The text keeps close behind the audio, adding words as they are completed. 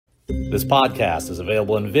This podcast is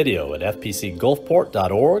available in video at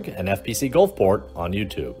fpcgulfport.org and FPC Gulfport on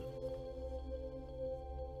YouTube.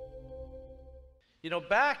 You know,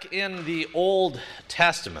 back in the Old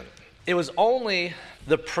Testament, it was only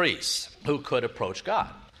the priests who could approach God.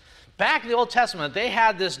 Back in the Old Testament, they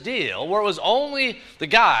had this deal where it was only the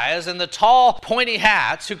guys in the tall, pointy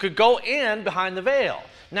hats who could go in behind the veil.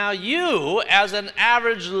 Now you, as an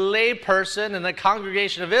average lay person in the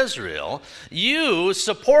congregation of Israel, you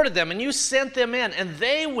supported them and you sent them in, and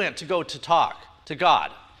they went to go to talk to God.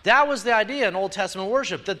 That was the idea in Old Testament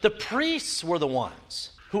worship, that the priests were the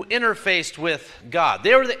ones who interfaced with God.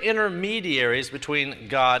 They were the intermediaries between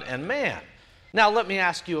God and man. Now let me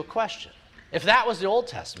ask you a question. If that was the Old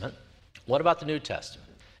Testament, what about the New Testament?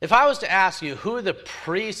 If I was to ask you who the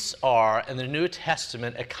priests are in the New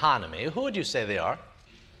Testament economy, who would you say they are?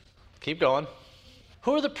 Keep going.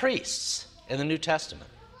 Who are the priests in the New Testament?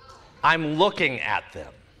 I'm looking at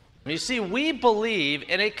them. You see, we believe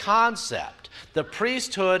in a concept, the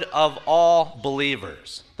priesthood of all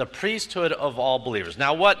believers. The priesthood of all believers.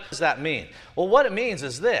 Now, what does that mean? Well, what it means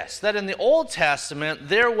is this, that in the Old Testament,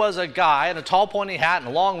 there was a guy in a tall pointy hat and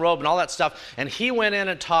a long robe and all that stuff, and he went in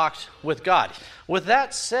and talked with God. With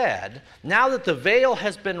that said, now that the veil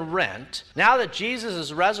has been rent, now that Jesus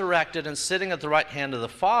is resurrected and sitting at the right hand of the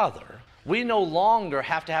Father, we no longer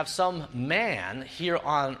have to have some man here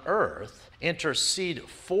on earth intercede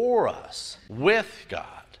for us with God.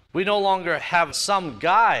 We no longer have some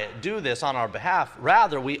guy do this on our behalf.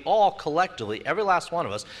 Rather, we all collectively, every last one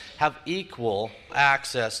of us, have equal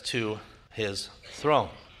access to his throne.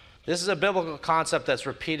 This is a biblical concept that's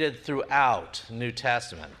repeated throughout the New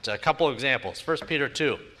Testament. A couple of examples. 1 Peter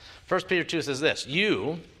 2. 1 Peter 2 says this,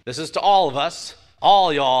 this is to all of us,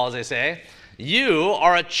 all y'all as they say, you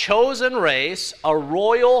are a chosen race, a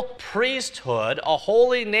royal priesthood, a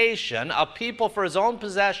holy nation, a people for his own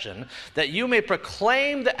possession, that you may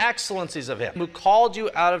proclaim the excellencies of him who called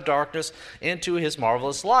you out of darkness into his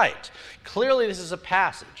marvelous light. Clearly, this is a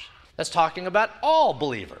passage that's talking about all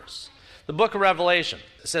believers. The book of Revelation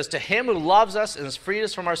says, to him who loves us and has freed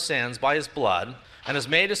us from our sins by his blood, and has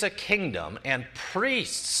made us a kingdom and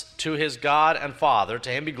priests to his God and Father, to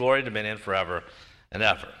him be glory and dominion forever and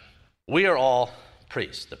ever. We are all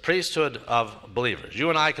priests, the priesthood of believers. You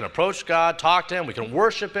and I can approach God, talk to him, we can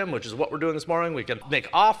worship him, which is what we're doing this morning. We can make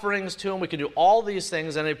offerings to him. We can do all these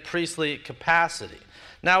things in a priestly capacity.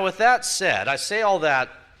 Now, with that said, I say all that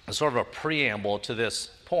as sort of a preamble to this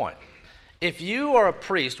point. If you are a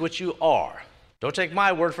priest, which you are, don't take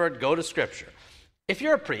my word for it, go to Scripture. If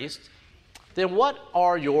you're a priest, then what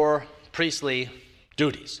are your priestly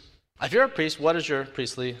duties? If you're a priest, what is your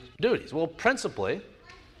priestly duties? Well, principally,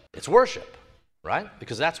 it's worship, right?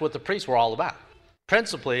 Because that's what the priests were all about.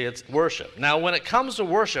 Principally, it's worship. Now, when it comes to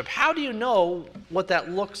worship, how do you know what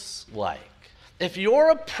that looks like? If you're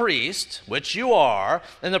a priest, which you are,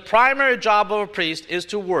 and the primary job of a priest is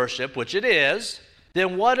to worship, which it is,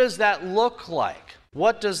 then what does that look like?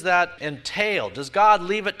 What does that entail? Does God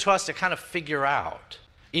leave it to us to kind of figure out,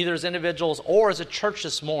 either as individuals or as a church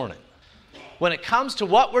this morning? When it comes to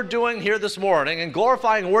what we're doing here this morning and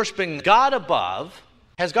glorifying and worshiping God above,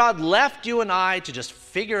 has God left you and I to just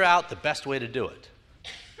figure out the best way to do it?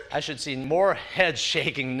 I should see more head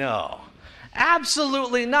shaking no.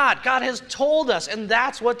 Absolutely not. God has told us, and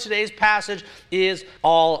that's what today's passage is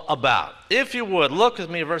all about. If you would, look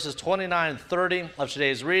with me at verses 29 and 30 of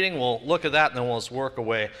today's reading. We'll look at that, and then we'll just work our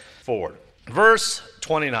way forward. Verse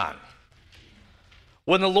 29.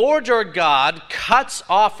 When the Lord your God cuts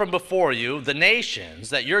off from before you the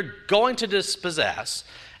nations that you're going to dispossess,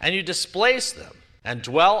 and you displace them, and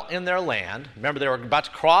dwell in their land. Remember, they were about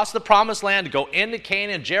to cross the promised land to go into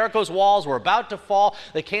Canaan. Jericho's walls were about to fall.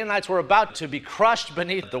 The Canaanites were about to be crushed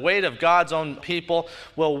beneath the weight of God's own people.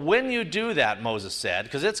 Well, when you do that, Moses said,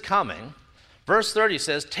 because it's coming, verse 30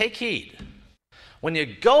 says, take heed. When you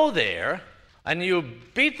go there and you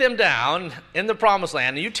beat them down in the promised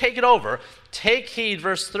land and you take it over, take heed,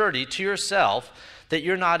 verse 30, to yourself that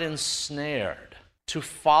you're not ensnared to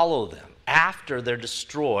follow them after they're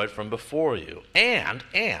destroyed from before you, and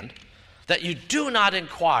that you do not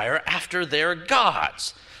inquire after their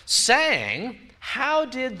gods, saying, how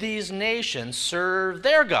did these nations serve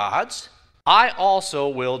their gods? I also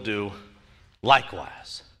will do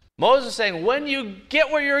likewise. Moses is saying, when you get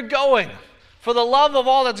where you're going, for the love of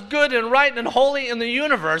all that's good and right and holy in the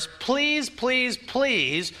universe, please, please,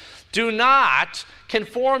 please do not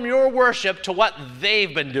conform your worship to what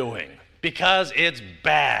they've been doing, because it's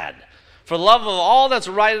bad. For the love of all that's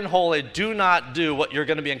right and holy, do not do what you're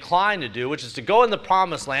going to be inclined to do, which is to go in the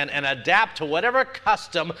promised land and adapt to whatever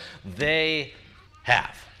custom they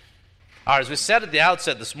have. All right, as we said at the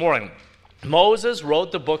outset this morning, Moses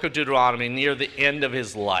wrote the book of Deuteronomy near the end of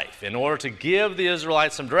his life in order to give the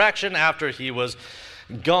Israelites some direction after he was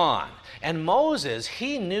gone. And Moses,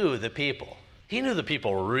 he knew the people. He knew the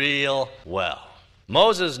people real well.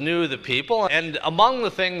 Moses knew the people, and among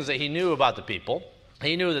the things that he knew about the people,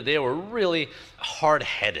 he knew that they were really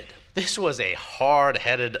hard-headed. This was a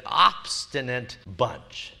hard-headed, obstinate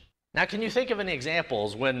bunch. Now, can you think of any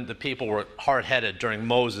examples when the people were hard-headed during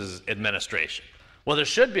Moses' administration? Well, there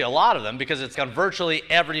should be a lot of them because it's on virtually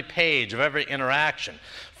every page of every interaction.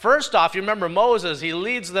 First off, you remember Moses, he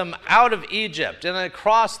leads them out of Egypt and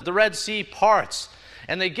across the Red Sea parts,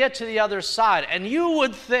 and they get to the other side. And you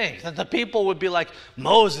would think that the people would be like,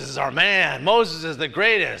 Moses is our man. Moses is the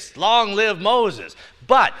greatest. Long live Moses.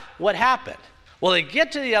 But what happened? Well, they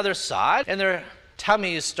get to the other side, and their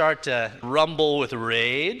tummies start to rumble with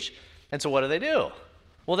rage. And so what do?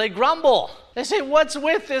 Well, they grumble. They say, what's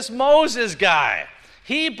with this Moses guy?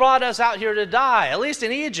 He brought us out here to die. At least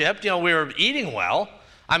in Egypt, we were eating well.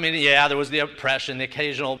 I mean, yeah, there was the oppression, the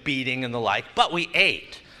occasional beating and the like, but we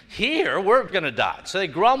ate. Here, we're going to die. So they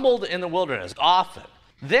grumbled in the wilderness often.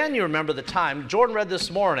 Then you remember the time, Jordan read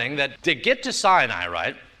this morning, that they get to Sinai,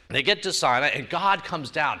 right? They get to Sinai, and God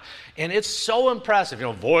comes down. And it's so impressive.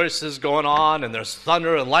 Voices going on, and there's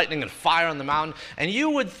thunder and lightning and fire on the mountain. And you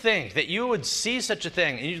would think that you would see such a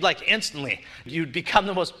thing, and you'd instantly, you'd become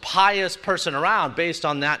the most pious person around based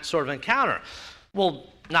on that sort of encounter. Well,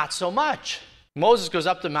 not so much. Moses goes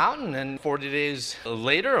up the mountain, and 40 days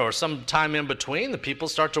later, or some time in between, the people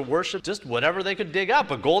start to worship just whatever they could dig up,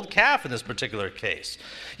 a gold calf in this particular case.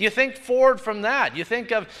 You think forward from that. You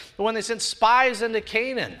think of when they sent spies into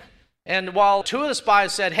Canaan, and while 2 of the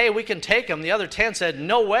spies said, hey, we can take them, the other 10 said,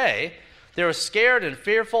 no way. They were scared and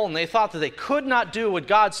fearful, and they thought that they could not do what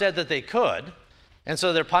God said that they could, and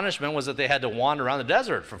so their punishment was that they had to wander around the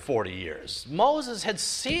desert for 40 years. Moses had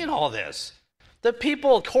seen all this. The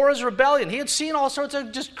people, Korah's rebellion, he had seen all sorts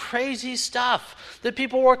of just crazy stuff. The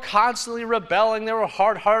people were constantly rebelling. They were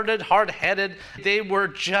hard-hearted, hard-headed. They were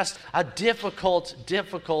just a difficult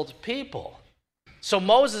people. So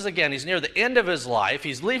Moses, again, he's near the end of his life.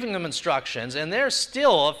 He's leaving them instructions, and they're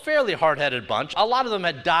still a fairly hard-headed bunch. A lot of them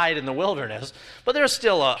had died in the wilderness, but they're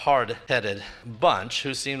still a hard-headed bunch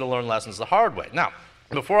who seem to learn lessons the hard way. Now,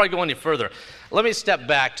 before I go any further, let me step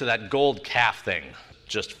back to that gold calf thing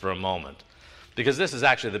just for a moment, because this is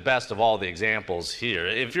actually the best of all the examples here.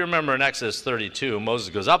 If you remember in Exodus 32, Moses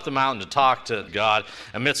goes up the mountain to talk to God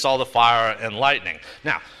amidst all the fire and lightning.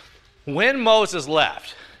 Now, when Moses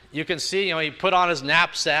left, you can see, he put on his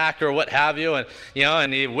knapsack or what have you,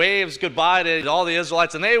 and he waves goodbye to all the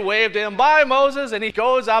Israelites, and they waved him, bye, Moses, and he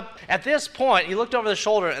goes up. At this point, he looked over the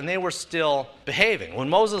shoulder, and they were still behaving. When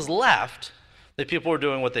Moses left, the people were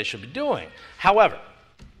doing what they should be doing. However,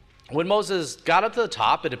 when Moses got up to the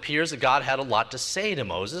top, it appears that God had a lot to say to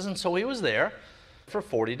Moses, and so he was there for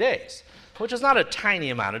 40 days, which is not a tiny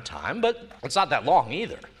amount of time, but it's not that long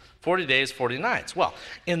either. 40 days, 40 nights. Well,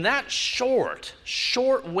 in that short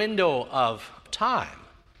window of time,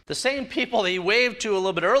 the same people that he waved to a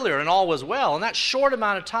little bit earlier and all was well, in that short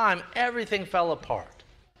amount of time, everything fell apart.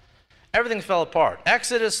 Everything fell apart.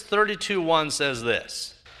 Exodus 32:1 says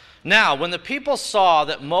this, now, when the people saw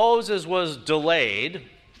that Moses was delayed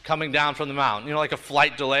coming down from the mountain, like a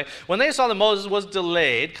flight delay. When they saw that Moses was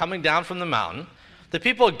delayed coming down from the mountain, the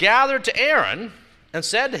people gathered to Aaron and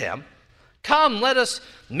said to him, come, let us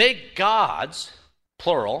make gods,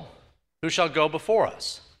 plural, who shall go before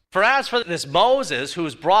us. For as for this Moses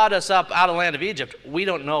who's brought us up out of the land of Egypt, we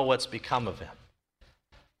don't know what's become of him.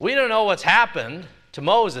 We don't know what's happened to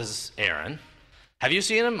Moses, Aaron. Have you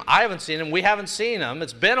seen him? I haven't seen him. We haven't seen him.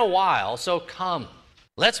 It's been a while, so come.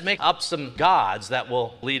 Let's make up some gods that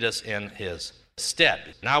will lead us in his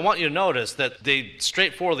stead. Now, I want you to notice that they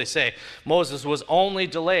straightforwardly say Moses was only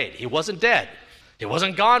delayed. He wasn't dead. He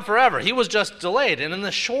wasn't gone forever. He was just delayed. And in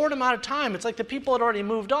the short amount of time, it's like the people had already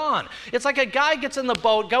moved on. It's like a guy gets in the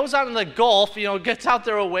boat, goes out in the Gulf, gets out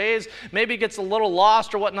there a ways, maybe gets a little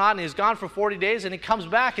lost or whatnot, and he's gone for 40 days, and he comes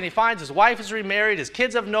back and he finds his wife is remarried, his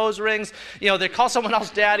kids have nose rings, they call someone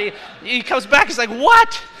else daddy. He comes back, he's like,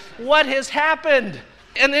 what? What has happened?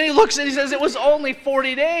 And then he looks and he says, it was only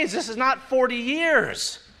 40 days. This is not 40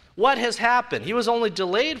 years. What has happened? He was only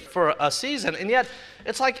delayed for a season, and yet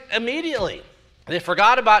it's like immediately they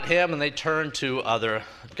forgot about him and they turned to other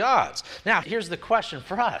gods. Now, here's the question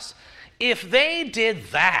for us. If they did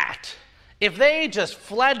that, if they just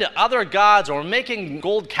fled to other gods or were making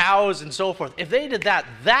gold cows and so forth, if they did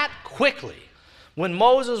that quickly when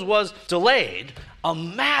Moses was delayed,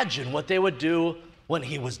 imagine what they would do when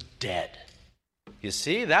he was dead. You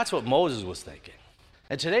see, that's what Moses was thinking.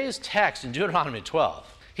 And today's text in Deuteronomy 12,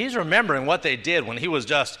 he's remembering what they did when he was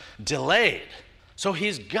just delayed. So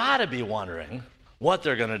he's got to be wondering what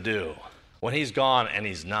they're going to do when he's gone and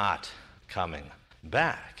he's not coming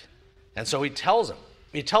back. And so he tells them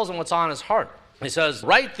what's on his heart. He says,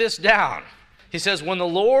 write this down. He says, when the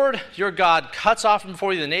Lord your God cuts off from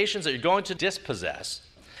before you the nations that you're going to dispossess,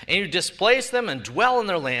 and you displace them and dwell in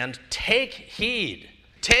their land, take heed.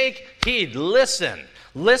 Take heed. Listen.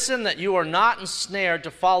 Listen that you are not ensnared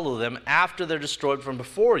to follow them after they're destroyed from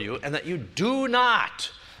before you, and that you do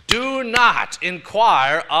not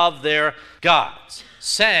inquire of their gods,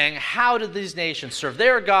 saying, how did these nations serve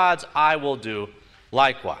their gods? I will do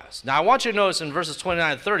likewise. Now I want you to notice in verses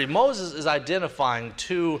 29 and 30, Moses is identifying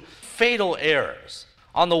two fatal errors.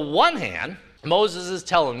 On the one hand, Moses is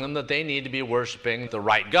telling them that they need to be worshiping the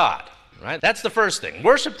right God. Right? That's the first thing.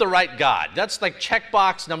 Worship the right God. That's like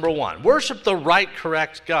checkbox number one. Worship the right,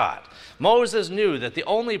 correct God. Moses knew that the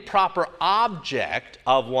only proper object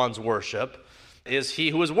of one's worship is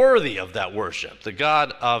he who is worthy of that worship, the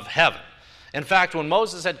God of heaven. In fact, when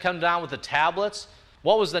Moses had come down with the tablets,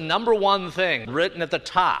 what was the number one thing written at the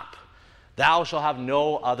top? Thou shalt have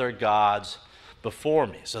no other gods before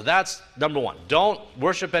me. So that's number one. Don't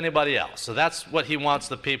worship anybody else. So that's what he wants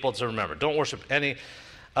the people to remember. Don't worship any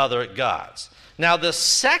other gods. Now, the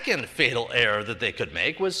second fatal error that they could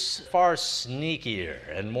make was far sneakier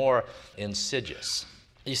and more insidious.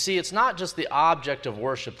 You see, it's not just the object of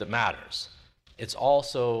worship that matters. It's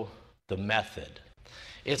also the method.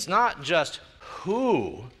 It's not just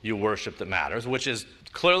who you worship that matters, which is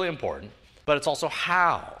clearly important, but it's also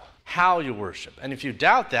how you worship. And if you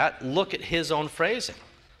doubt that, look at his own phrasing.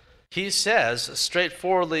 He says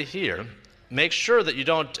straightforwardly here, make sure that you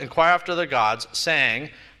don't inquire after their gods, saying,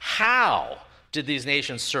 how did these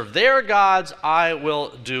nations serve their gods? I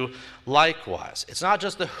will do likewise. It's not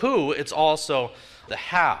just the who, it's also the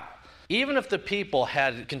how. Even if the people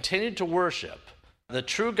had continued to worship the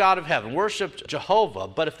true God of heaven, worshiped Jehovah,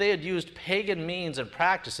 but if they had used pagan means and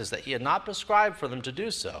practices that he had not prescribed for them to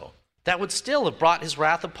do so, that would still have brought his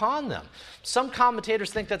wrath upon them. Some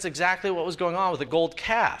commentators think that's exactly what was going on with the gold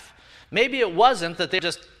calf. Maybe it wasn't that they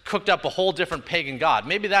just cooked up a whole different pagan god.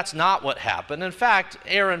 Maybe that's not what happened. In fact,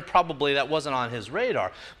 Aaron probably that wasn't on his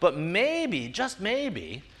radar. But maybe, just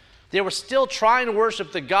maybe, they were still trying to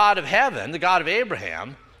worship the God of heaven, the God of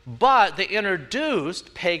Abraham, but they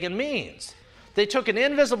introduced pagan means. They took an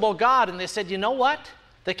invisible God and they said, you know what?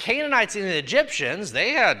 The Canaanites and the Egyptians,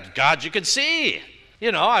 they had gods you could see.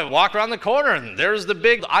 You know, I walk around the corner and there's the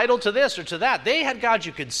big idol to this or to that. They had gods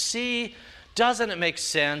you could see. Doesn't it make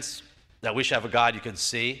sense that we should have a God you can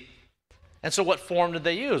see? And so what form did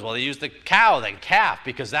they use? Well, they used the cow, the calf,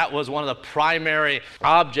 because that was one of the primary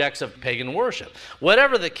objects of pagan worship.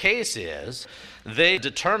 Whatever the case is, they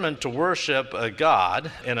determined to worship a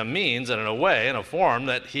God in a means and in a way, in a form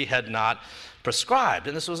that he had not prescribed.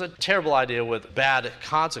 And this was a terrible idea with bad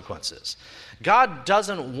consequences. God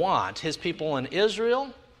doesn't want his people in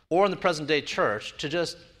Israel or in the present day church to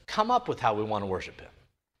just come up with how we want to worship him.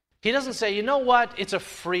 He doesn't say, you know what, it's a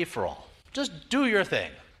free-for-all. Just do your thing.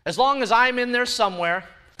 As long as I'm in there somewhere,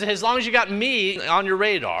 as long as you got me on your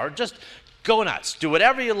radar, just go nuts. Do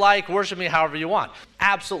whatever you like, worship me however you want.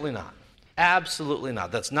 Absolutely not. Absolutely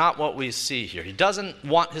not. That's not what we see here. He doesn't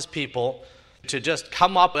want his people to just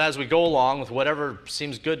come up as we go along with whatever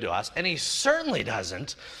seems good to us. And he certainly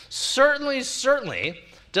doesn't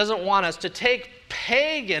want us to take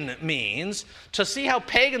pagan means to see how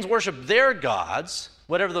pagans worship their gods,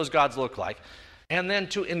 whatever those gods look like, and then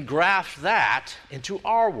to engraft that into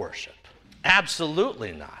our worship.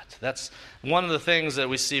 Absolutely not. That's one of the things that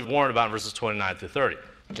we see warned about in verses 29 through 30.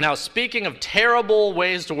 Now, speaking of terrible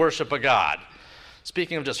ways to worship a god,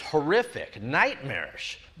 speaking of just horrific,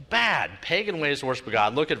 nightmarish, bad, pagan ways to worship a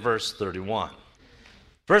god, look at verse 31.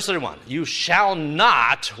 Verse 31, you shall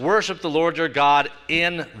not worship the Lord your God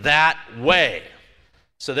in that way.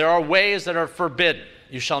 So there are ways that are forbidden.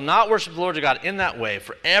 You shall not worship the Lord your God in that way,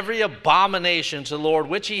 for every abomination to the Lord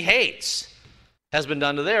which he hates has been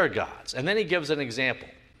done to their gods. And then he gives an example.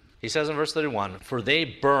 He says in verse 31, for they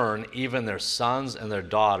burn even their sons and their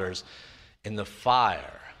daughters in the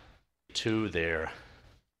fire to their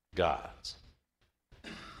gods.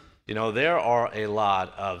 You know, there are a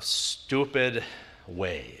lot of stupid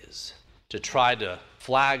ways to try to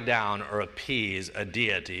flag down or appease a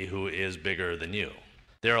deity who is bigger than you.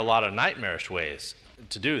 There are a lot of nightmarish ways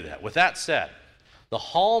to do that. With that said, the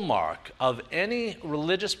hallmark of any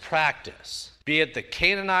religious practice, be it the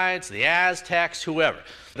Canaanites, the Aztecs, whoever,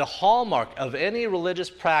 the hallmark of any religious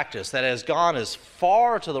practice that has gone as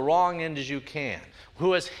far to the wrong end as you can,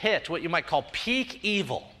 who has hit what you might call peak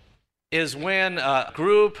evil, is when a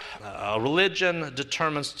group, a religion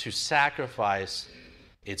determines to sacrifice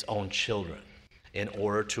its own children in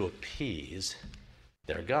order to appease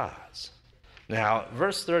their gods. Now,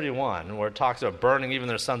 verse 31, where it talks about burning even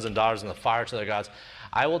their sons and daughters in the fire to their gods,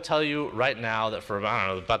 I will tell you right now that for,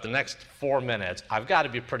 about the next 4 minutes, I've got to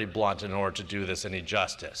be pretty blunt in order to do this any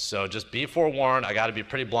justice. So just be forewarned, I got to be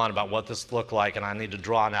pretty blunt about what this looked like, and I need to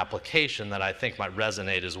draw an application that I think might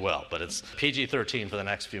resonate as well. But it's PG-13 for the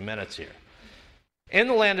next few minutes here. In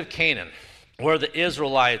the land of Canaan, where the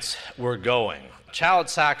Israelites were going, child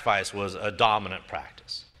sacrifice was a dominant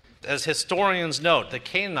practice. As historians note, the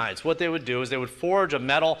Canaanites, what they would do is they would forge this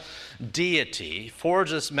metal deity,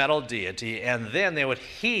 and then they would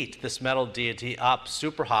heat this metal deity up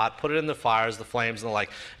super hot, put it in the fires, the flames, and the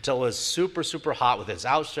like, until it was super, super hot with its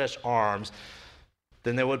outstretched arms.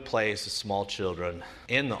 Then they would place the small children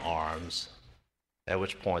in the arms, at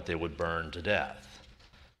which point they would burn to death.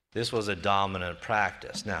 This was a dominant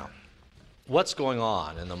practice. Now, what's going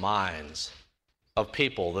on in the minds of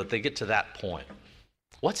people that they get to that point?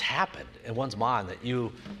 What's happened in one's mind that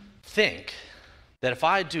you think that if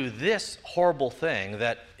I do this horrible thing,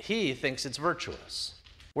 that he thinks it's virtuous?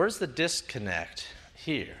 Where's the disconnect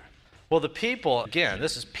here? Well, the people, again,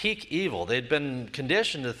 this is peak evil. They'd been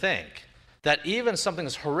conditioned to think that even something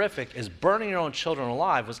as horrific as burning your own children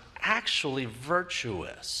alive was actually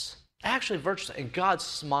virtuous. Actually virtuous. And God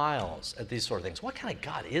smiles at these sort of things. What kind of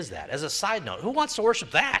God is that? As a side note, who wants to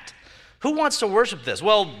worship that? Who wants to worship this?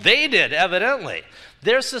 Well, they did, evidently.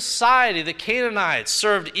 Their society, the Canaanites,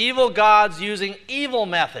 served evil gods using evil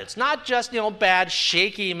methods. Not just, bad,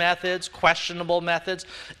 shaky methods, questionable methods.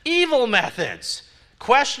 Evil methods.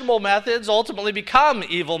 Questionable methods ultimately become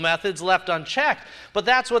evil methods left unchecked. But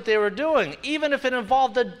that's what they were doing, even if it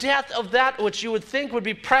involved the death of that which you would think would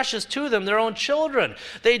be precious to them, their own children.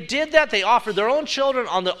 They did that. They offered their own children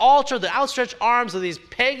on the altar, the outstretched arms of these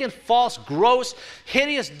pagan, false, gross,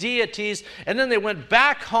 hideous deities, and then they went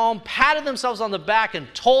back home, patted themselves on the back,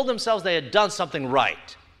 and told themselves they had done something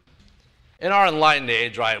right. In our enlightened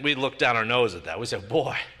age, right, we look down our nose at that. We say,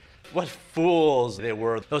 boy, what fools they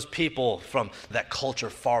were, those people from that culture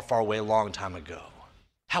far, far away a long time ago.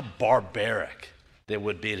 How barbaric they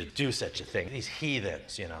would be to do such a thing. These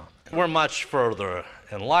heathens, We're much further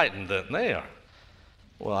enlightened than they are.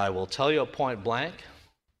 Well, I will tell you a point blank.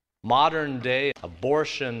 Modern day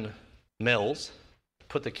abortion mills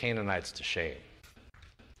put the Canaanites to shame.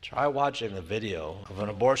 Try watching a video of an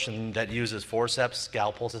abortion that uses forceps,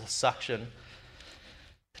 scalpels, suction.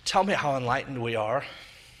 Tell me how enlightened we are.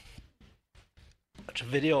 Watch a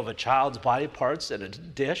video of a child's body parts in a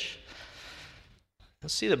dish. You'll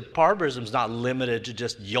see that barbarism's not limited to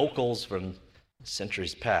just yokels from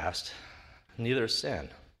centuries past. Neither is sin.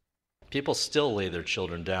 People still lay their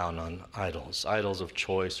children down on idols of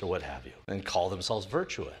choice or what have you, and call themselves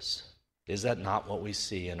virtuous. Is that not what we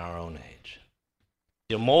see in our own age?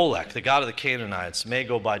 Molech, the god of the Canaanites, may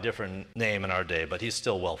go by a different name in our day, but he's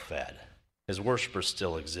still well fed. His worshipers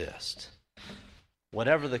still exist.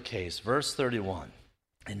 Whatever the case, verse 31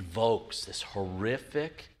 invokes this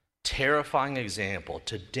horrific, terrifying example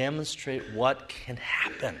to demonstrate what can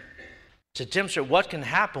happen. To demonstrate what can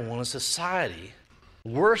happen when a society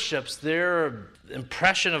worships their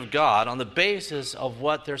impression of God on the basis of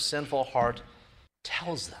what their sinful heart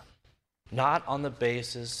tells them, not on the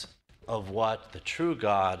basis of what the true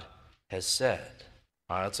God has said.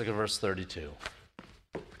 All right, let's look at verse 32.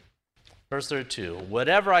 Verse 32,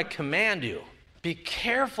 whatever I command you, be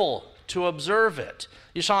careful to observe it.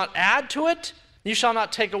 You shall not add to it, you shall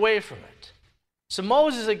not take away from it. So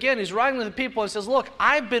Moses, again, he's writing to the people and says, look,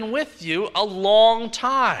 I've been with you a long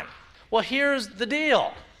time. Well, here's the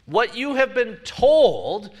deal. What you have been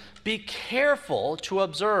told, be careful to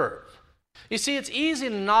observe. You see, it's easy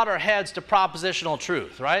to nod our heads to propositional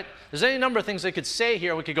truth, right? There's any number of things they could say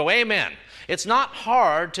here. We could go, amen. It's not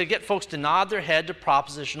hard to get folks to nod their head to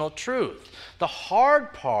propositional truth. The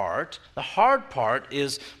hard part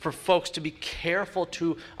is for folks to be careful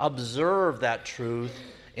to observe that truth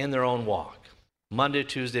in their own walk. Monday,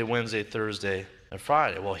 Tuesday, Wednesday, Thursday, and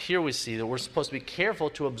Friday. Well, here we see that we're supposed to be careful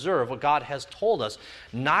to observe what God has told us,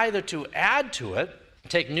 neither to add to it,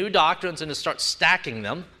 take new doctrines and to start stacking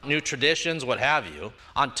them, new traditions, what have you,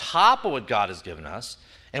 on top of what God has given us,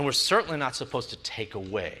 and we're certainly not supposed to take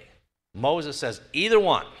away. Moses says either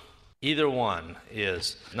one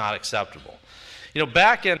is not acceptable.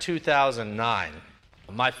 Back in 2009,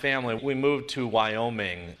 my family, we moved to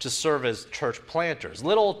Wyoming to serve as church planters,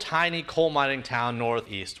 little tiny coal mining town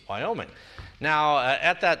northeast Wyoming. Now,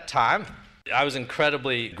 at that time, I was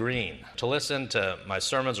incredibly green. To listen to my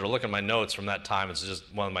sermons or look at my notes from that time is just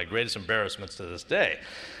one of my greatest embarrassments to this day.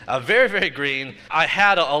 Very, very green. I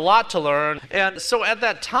had a lot to learn. And so at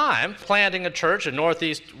that time, planting a church in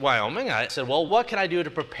Northeast Wyoming, I said, well, what can I do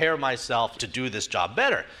to prepare myself to do this job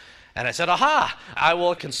better? And I said, I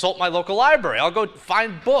will consult my local library. I'll go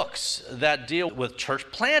find books that deal with church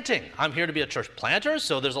planting. I'm here to be a church planter,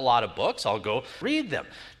 so there's a lot of books. I'll go read them.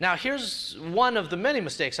 Now, here's one of the many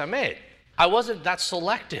mistakes I made. I wasn't that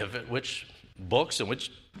selective at which books and which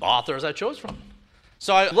authors I chose from.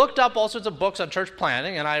 So I looked up all sorts of books on church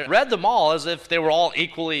planting, and I read them all as if they were all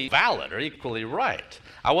equally valid or equally right.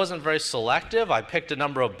 I wasn't very selective. I picked a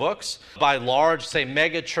number of books by large, say,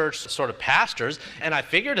 mega church sort of pastors, and I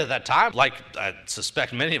figured at that time, like I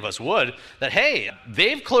suspect many of us would, that, hey,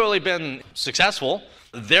 they've clearly been successful,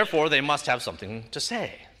 therefore they must have something to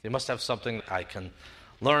say. They must have something I can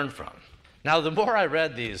learn from. Now, the more I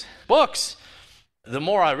read these books, the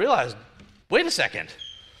more I realized, wait a second,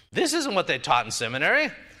 this isn't what they taught in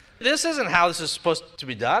seminary. This isn't how this is supposed to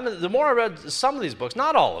be done. The more I read some of these books,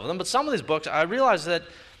 not all of them, but some of these books, I realized that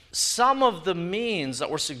some of the means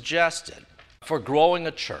that were suggested for growing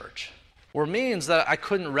a church were means that I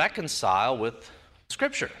couldn't reconcile with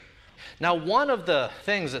Scripture. Now, one of the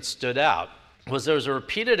things that stood out was there was a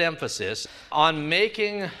repeated emphasis on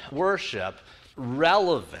making worship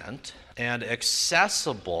relevant and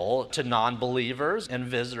accessible to non-believers and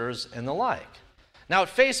visitors and the like. Now, at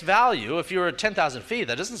face value, if you're at 10,000 feet,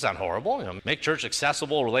 that doesn't sound horrible. Make church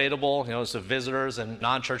accessible, relatable, so visitors and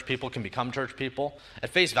non-church people can become church people. At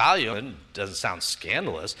face value, it doesn't sound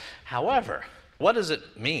scandalous. However, what does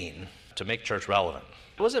it mean to make church relevant?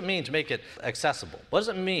 What does it mean to make it accessible? What does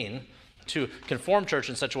it mean to conform church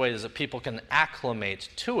in such a way that people can acclimate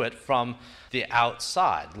to it from the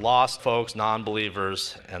outside, lost folks,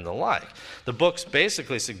 non-believers, and the like? The books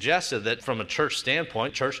basically suggested that from a church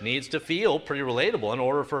standpoint, church needs to feel pretty relatable in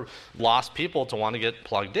order for lost people to want to get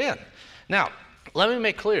plugged in. Now, let me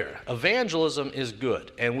make clear, evangelism is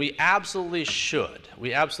good, and we absolutely should.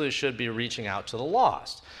 We absolutely should be reaching out to the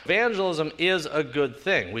lost. Evangelism is a good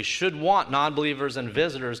thing. We should want non-believers and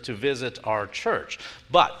visitors to visit our church.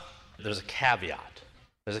 But there's a caveat.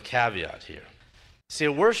 There's a caveat here. See,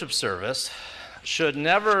 a worship service should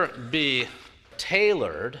never be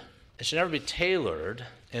tailored. It should never be tailored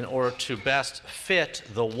in order to best fit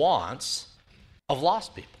the wants of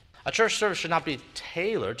lost people. A church service should not be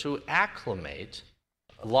tailored to acclimate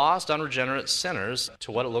lost, unregenerate sinners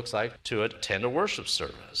to what it looks like to attend a worship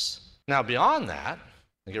service. Now, beyond that,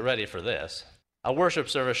 and get ready for this, a worship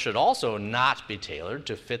service should also not be tailored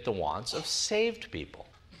to fit the wants of saved people.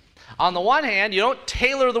 On the one hand, you don't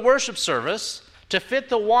tailor the worship service to fit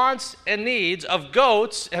the wants and needs of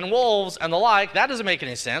goats and wolves and the like. That doesn't make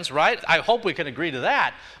any sense, right? I hope we can agree to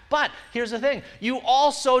that. But here's the thing. You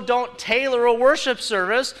also don't tailor a worship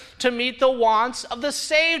service to meet the wants of the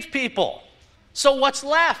saved people. So what's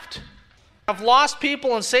left? If lost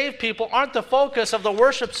people and saved people aren't the focus of the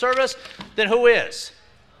worship service, then who is?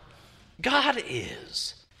 God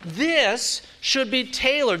is. This should be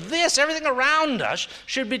tailored. Everything around us,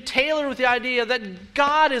 should be tailored with the idea that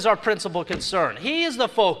God is our principal concern. He is the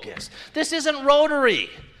focus. This isn't Rotary.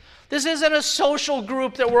 This isn't a social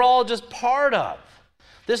group that we're all just part of.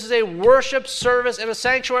 This is a worship service in a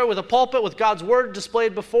sanctuary with a pulpit with God's word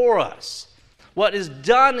displayed before us. What is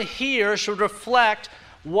done here should reflect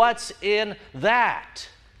what's in that.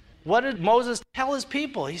 What did Moses tell his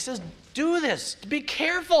people? He says, do this. Be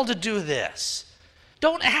careful to do this.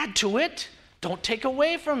 Don't add to it. Don't take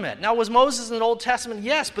away from it. Now, was Moses in the Old Testament?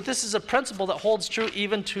 Yes, but this is a principle that holds true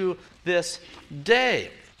even to this day.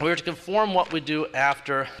 We are to conform what we do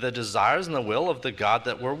after the desires and the will of the God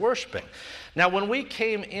that we're worshiping. Now, when we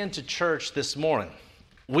came into church this morning,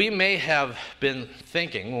 we may have been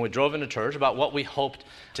thinking when we drove into church about what we hoped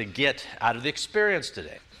to get out of the experience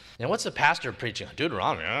today. Now, what's the pastor preaching?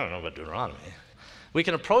 Deuteronomy. I don't know about Deuteronomy. We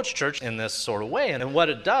can approach church in this sort of way, and what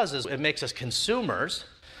it does is it makes us consumers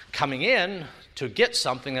coming in to get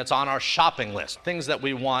something that's on our shopping list, things that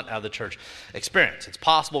we want out of the church experience. It's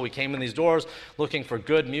possible we came in these doors looking for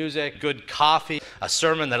good music, good coffee, a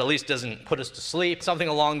sermon that at least doesn't put us to sleep, something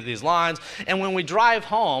along these lines. And when we drive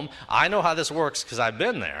home, I know how this works because I've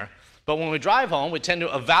been there, but when we drive home, we tend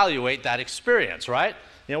to evaluate that experience, right?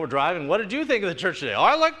 We're driving, what did you think of the church today? Oh,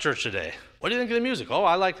 I like church today. What do you think of the music? Oh,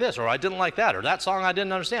 I like this, or I didn't like that, or that song I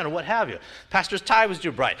didn't understand, or what have you. Pastor's tie was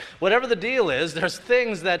too bright. Whatever the deal is, there's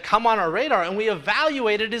things that come on our radar, and we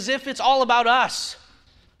evaluate it as if it's all about us.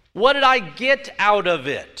 What did I get out of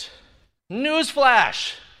it?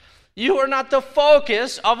 Newsflash, you are not the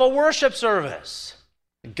focus of a worship service.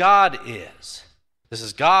 God is. This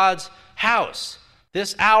is God's house.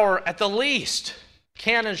 This hour at the least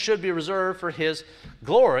can and should be reserved for his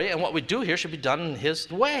glory, and what we do here should be done in his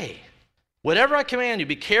way. Whatever I command you,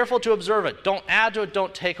 be careful to observe it. Don't add to it,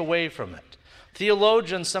 don't take away from it.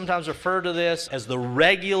 Theologians sometimes refer to this as the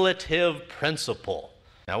regulative principle.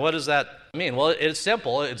 Now, what does that mean? Well, it's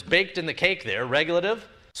simple. It's baked in the cake there. Regulative.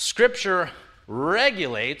 Scripture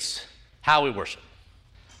regulates how we worship.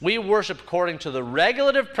 We worship according to the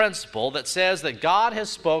regulative principle that says that God has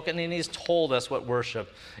spoken and he's told us what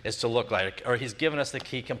worship is to look like, or he's given us the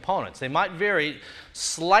key components. They might vary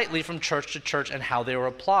slightly from church to church and how they were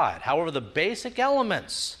applied. However, the basic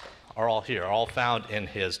elements are all here, are all found in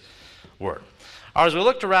his word. All right, as we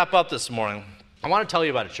look to wrap up this morning, I want to tell you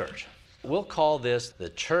about a church. We'll call this the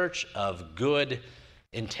Church of Good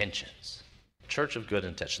Intentions. Church of Good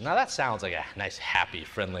Intentions. Now that sounds like a nice, happy,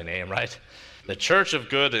 friendly name, right? The Church of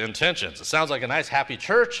Good Intentions. It sounds like a nice, happy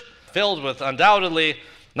church filled with undoubtedly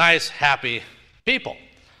nice, happy people.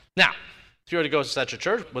 Now, if you were to go to such a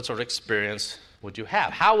church, what sort of experience would you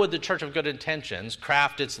have? How would the Church of Good Intentions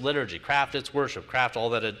craft its liturgy, craft its worship, craft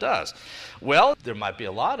all that it does? Well, there might be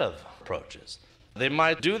a lot of approaches. They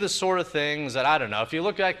might do the sort of things that, I don't know, if you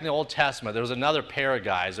look back in the Old Testament, there was another pair of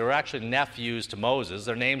guys. They were actually nephews to Moses.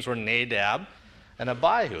 Their names were Nadab and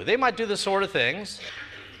Abihu. They might do the sort of things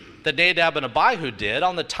that Nadab and Abihu did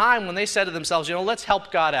on the time when they said to themselves, let's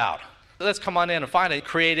help God out. Let's come on in and find a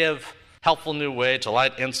creative, helpful new way to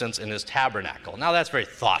light incense in his tabernacle. Now that's very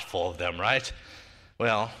thoughtful of them, right?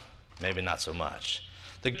 Well, maybe not so much.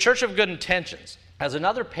 The Church of Good Intentions has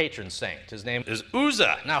another patron saint. His name is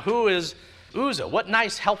Uzzah. Now who is Uzzah? What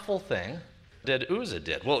nice, helpful thing did Uzzah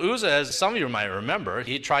did? Well, Uzzah, as some of you might remember,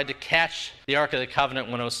 he tried to catch the Ark of the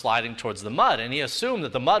Covenant when it was sliding towards the mud, and he assumed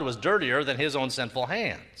that the mud was dirtier than his own sinful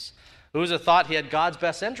hands. Uzzah thought he had God's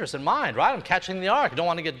best interests in mind, right? I'm catching the Ark. I don't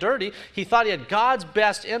want to get dirty. He thought he had God's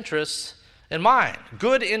best interests in mind.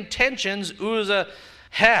 Good intentions Uzzah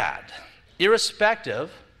had,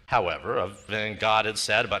 irrespective, however, of anything God had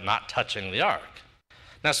said about not touching the Ark.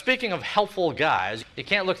 Now, speaking of helpful guys, you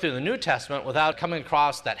can't look through the New Testament without coming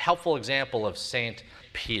across that helpful example of St.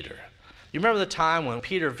 Peter. You remember the time when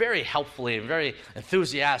Peter very helpfully and very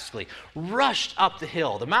enthusiastically rushed up the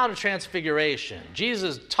hill, the Mount of Transfiguration,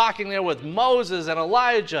 Jesus talking there with Moses and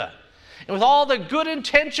Elijah. And with all the good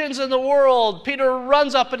intentions in the world, Peter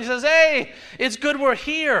runs up and he says, hey, it's good we're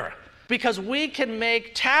here because we can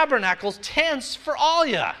make tabernacles, tents for all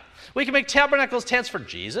ya. We can make tabernacles, tents for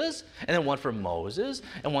Jesus, and then one for Moses,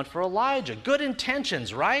 and one for Elijah. Good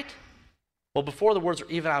intentions, right? Well, before the words are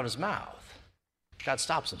even out of his mouth, God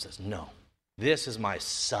stops him and says, no, this is my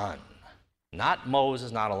son. Not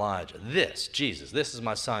Moses, not Elijah. This, Jesus, this is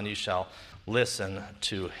my son, you shall listen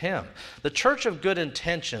to him. The Church of Good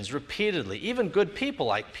Intentions repeatedly, even good people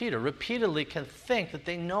like Peter, repeatedly can think that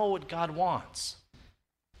they know what God wants.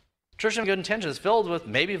 Church of Good Intentions is filled with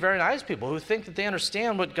maybe very nice people who think that they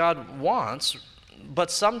understand what God wants, but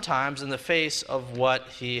sometimes in the face of what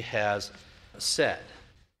he has said.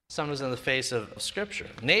 Sometimes in the face of Scripture.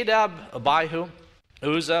 Nadab, Abihu,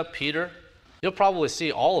 Uzzah, Peter, you'll probably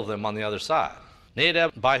see all of them on the other side.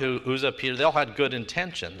 Nadab, Abihu, Uzzah, Peter, they all had good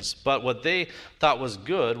intentions, but what they thought was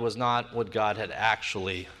good was not what God had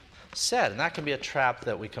actually said, and that can be a trap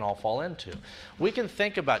that we can all fall into. We can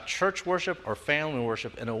think about church worship or family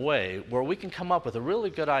worship in a way where we can come up with a really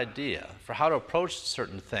good idea for how to approach a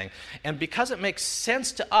certain thing, and because it makes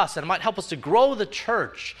sense to us and it might help us to grow the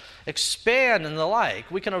church, expand and the like,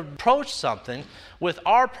 we can approach something with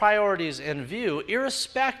our priorities in view,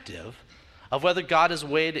 irrespective of whether God has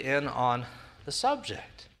weighed in on the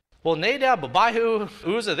subject. Well, Nadab, Abihu,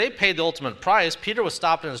 Uzzah, they paid the ultimate price. Peter was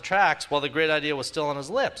stopped in his tracks while the great idea was still on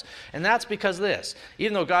his lips. And that's because this,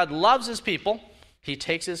 even though God loves his people, he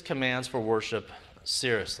takes his commands for worship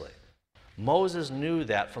seriously. Moses knew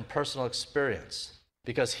that from personal experience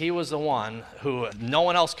because he was the one who, no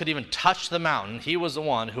one else could even touch the mountain. He was the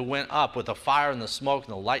one who went up with the fire and the smoke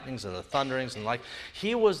and the lightnings and the thunderings and the like.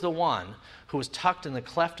 He was the one who was tucked in the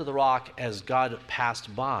cleft of the rock as God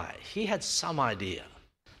passed by. He had some idea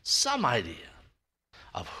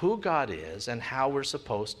of who God is and how we're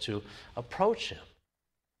supposed to approach him.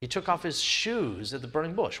 He took off his shoes at the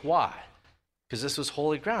burning bush. Why? Because this was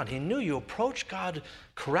holy ground. He knew you approach God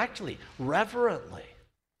correctly, reverently,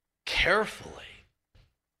 carefully,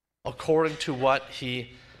 according to what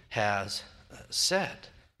he has said.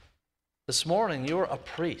 This morning, you're a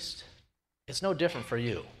priest. It's no different for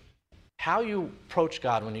you. How you approach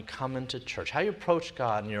God when you come into church, how you approach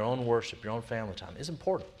God in your own worship, your own family time, is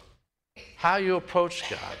important. How you approach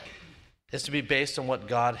God is to be based on what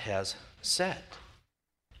God has said.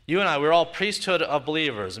 You and I, we're all priesthood of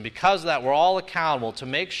believers, and because of that, we're all accountable to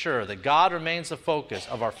make sure that God remains the focus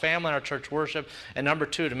of our family and our church worship, and number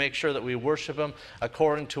two, to make sure that we worship Him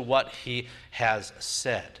according to what He has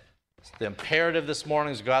said. The imperative this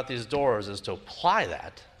morning as we go out these doors is to apply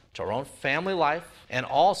that to our own family life and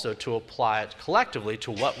also to apply it collectively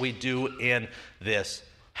to what we do in this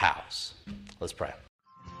house. Let's pray.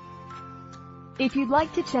 If you'd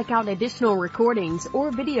like to check out additional recordings or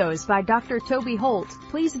videos by Dr. Toby Holt,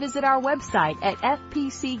 please visit our website at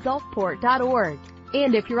fpcgulfport.org.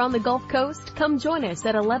 And if you're on the Gulf Coast, come join us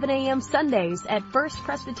at 11 a.m. Sundays at First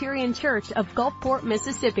Presbyterian Church of Gulfport,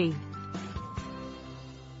 Mississippi.